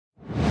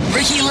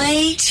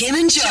Lee, Tim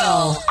and Joel.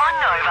 On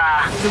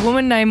Nova. The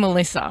woman named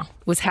Melissa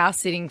was house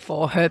sitting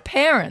for her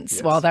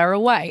parents while they were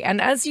away.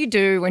 And as you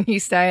do when you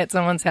stay at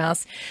someone's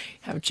house,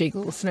 have a cheeky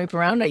little snoop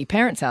around at your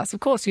parents' house, of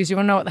course, because you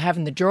want to know what they have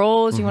in the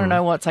drawers. You want to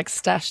know what's like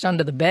stashed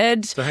under the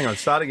bed. So hang on,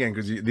 start again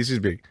because this is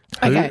big.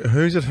 Okay.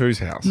 Who's at whose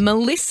house?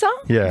 Melissa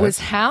Yeah. was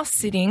house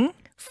sitting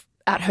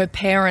at her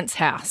parents'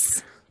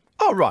 house.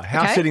 Oh, right.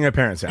 House Okay. sitting at her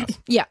parents' house.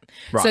 Yeah.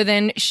 Right. So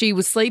then she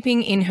was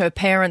sleeping in her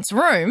parents'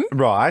 room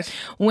Right.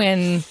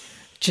 when,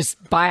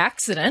 just by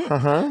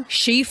accident,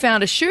 she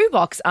found a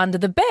shoebox under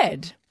the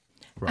bed.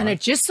 And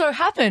it just so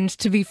happened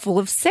to be full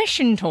of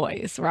session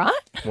toys, right?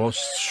 Well,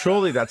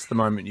 surely that's the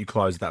moment you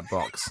close that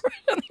box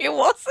It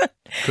wasn't.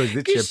 because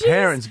it's your She's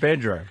parents'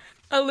 bedroom.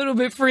 a little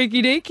bit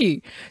freaky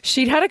deaky.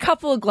 She'd had a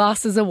couple of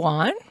glasses of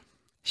wine.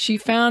 She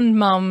found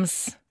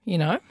Mum's,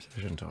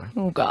 Session toy.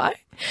 little guy,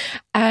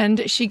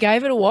 and she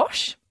gave it a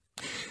wash.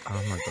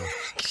 Oh, my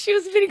gosh. She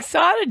was a bit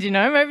excited,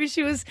 Maybe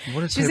she was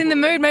in the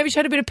mood. Maybe she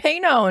had a bit of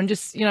Pinot and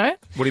just, What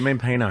do you mean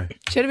Pinot?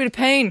 she had a bit of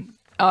Peen.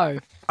 Oh.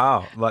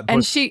 Oh, like And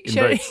Puss she in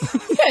had, Boots.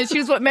 yeah, she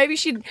was maybe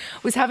she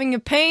was having a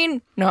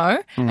Peen,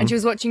 and she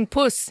was watching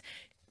Puss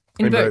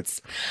in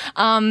Boots.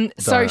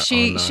 So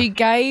she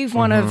gave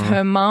one of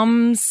her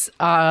mum's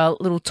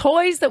little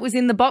toys that was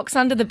in the box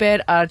under the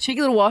bed a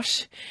cheeky little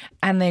wash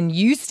and then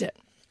used it.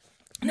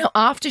 Now,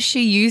 after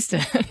she used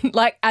it,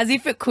 like as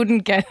if it couldn't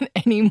get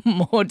any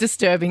more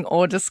disturbing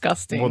or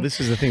disgusting. Well, this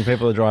is the thing.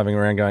 People are driving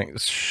around going,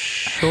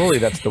 surely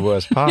that's the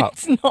worst part.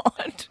 It's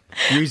not.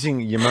 Using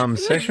your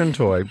mum's session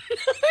toy.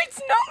 It's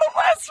not the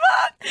worst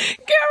part.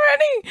 Get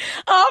ready.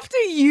 After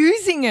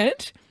using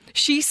it,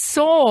 she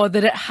saw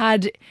that it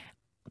had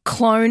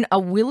Clone a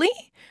Willy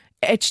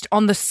etched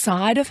on the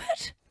side of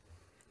it,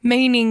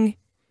 meaning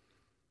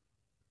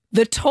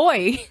the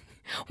toy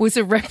was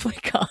a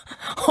replica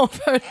of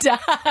her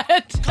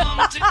dad.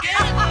 Come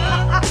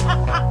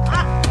together.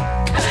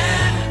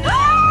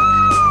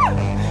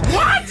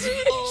 What?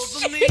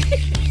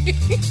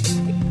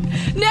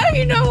 Now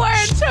you know why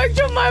I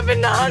choked on my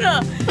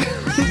banana.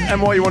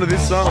 And why you wanted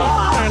this song.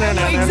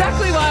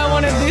 Exactly why I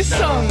wanted this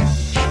song.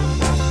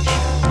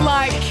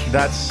 Like,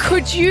 That's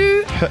could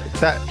you,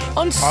 that.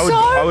 on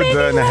I would many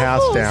burn the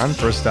house levels, down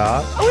for a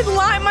start. I would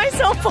light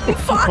myself on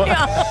fire.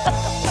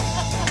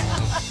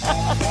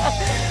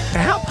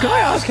 Can I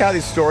ask how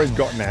this story's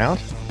gotten out?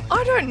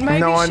 I don't. Maybe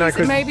No, I know,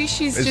 'cause maybe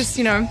she's it's- just.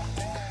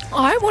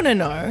 I want to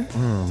know.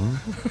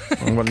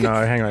 Well, no,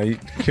 hang on.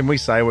 Can we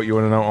say what you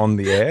want to know on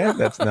the air?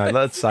 Let's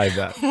save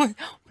that.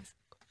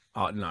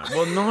 Oh, no.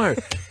 Well, no.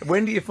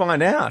 When do you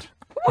find out?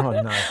 Oh, no.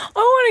 I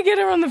want to get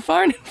her on the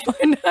phone and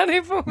find out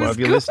if it was Well, if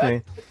you're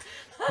good.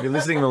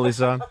 listening,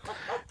 Melissa.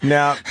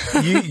 Now,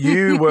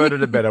 you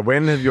worded it better.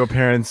 When have your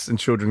parents and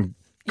children...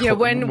 Yeah,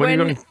 when are you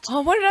gonna-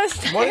 what did I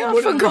say? What I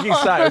did forgot. you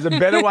say? There's a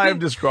better way of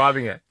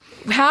describing it.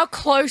 How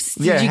close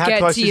did you how get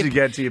close to did your? you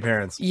get to your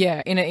parents?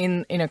 Yeah, in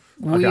a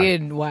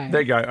weird way.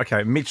 There you go.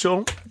 Okay,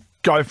 Mitchell,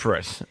 go for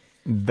it.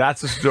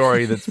 That's a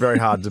story that's very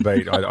hard to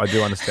beat. I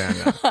do understand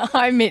that.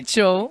 Hi,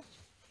 Mitchell.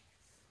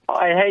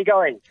 Hi, how you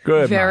going?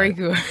 Good, Very mate.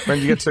 good. When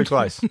did you get too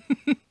close?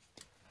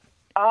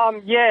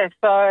 Yeah,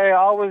 so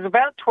I was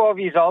about 12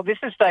 years old. This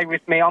has stayed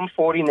with me. I'm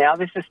 40 now.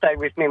 This has stayed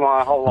with me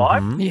my whole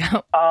life.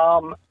 Yeah.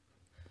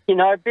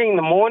 Being in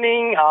the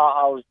morning,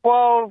 I was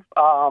 12.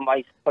 I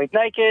used to sleep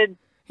naked.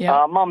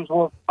 Yeah. Mum's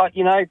walk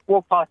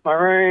past my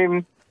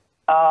room.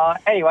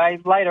 Anyway,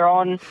 later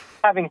on,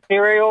 having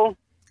cereal,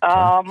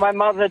 my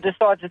mother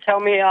decided to tell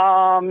me,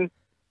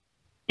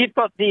 you've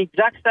got the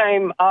exact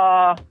same,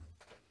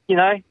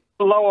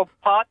 lower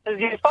parts as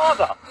your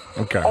father.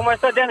 Okay.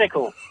 Almost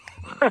identical.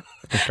 Okay.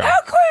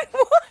 How close?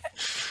 What?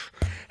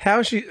 How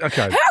is she?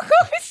 Okay. How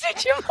close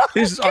did your mum?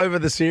 This is over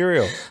the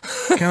cereal.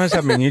 Can I just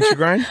have my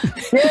Nutri-Grain?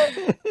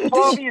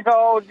 12 years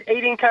old,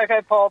 eating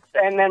Cocoa Pops,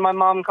 and then my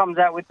mum comes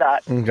out with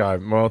that. Okay.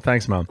 Well,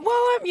 thanks, Mum.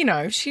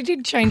 Well, she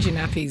did change your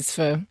nappies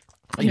for,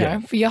 Yeah.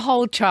 for your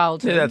whole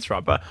childhood. Yeah, that's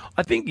right. But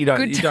I think you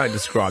don't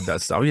describe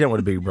that stuff. You don't want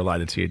to be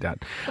related to your dad.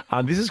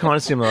 This is kind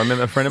of similar. I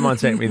remember a friend of mine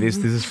sent me this.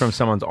 This is from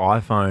someone's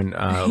iPhone,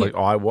 like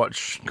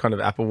iWatch, kind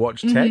of Apple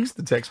Watch text.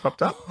 The text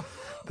popped up.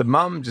 The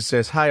mum just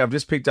says, "Hey, I've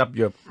just picked up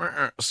your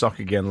sock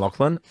again,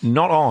 Lachlan.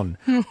 Not on.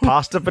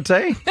 Pasta for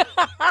tea?"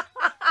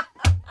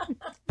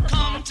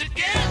 Come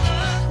together.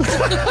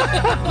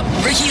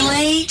 Ricky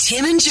Lee,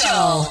 Tim and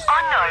Joel.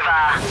 On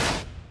Nova.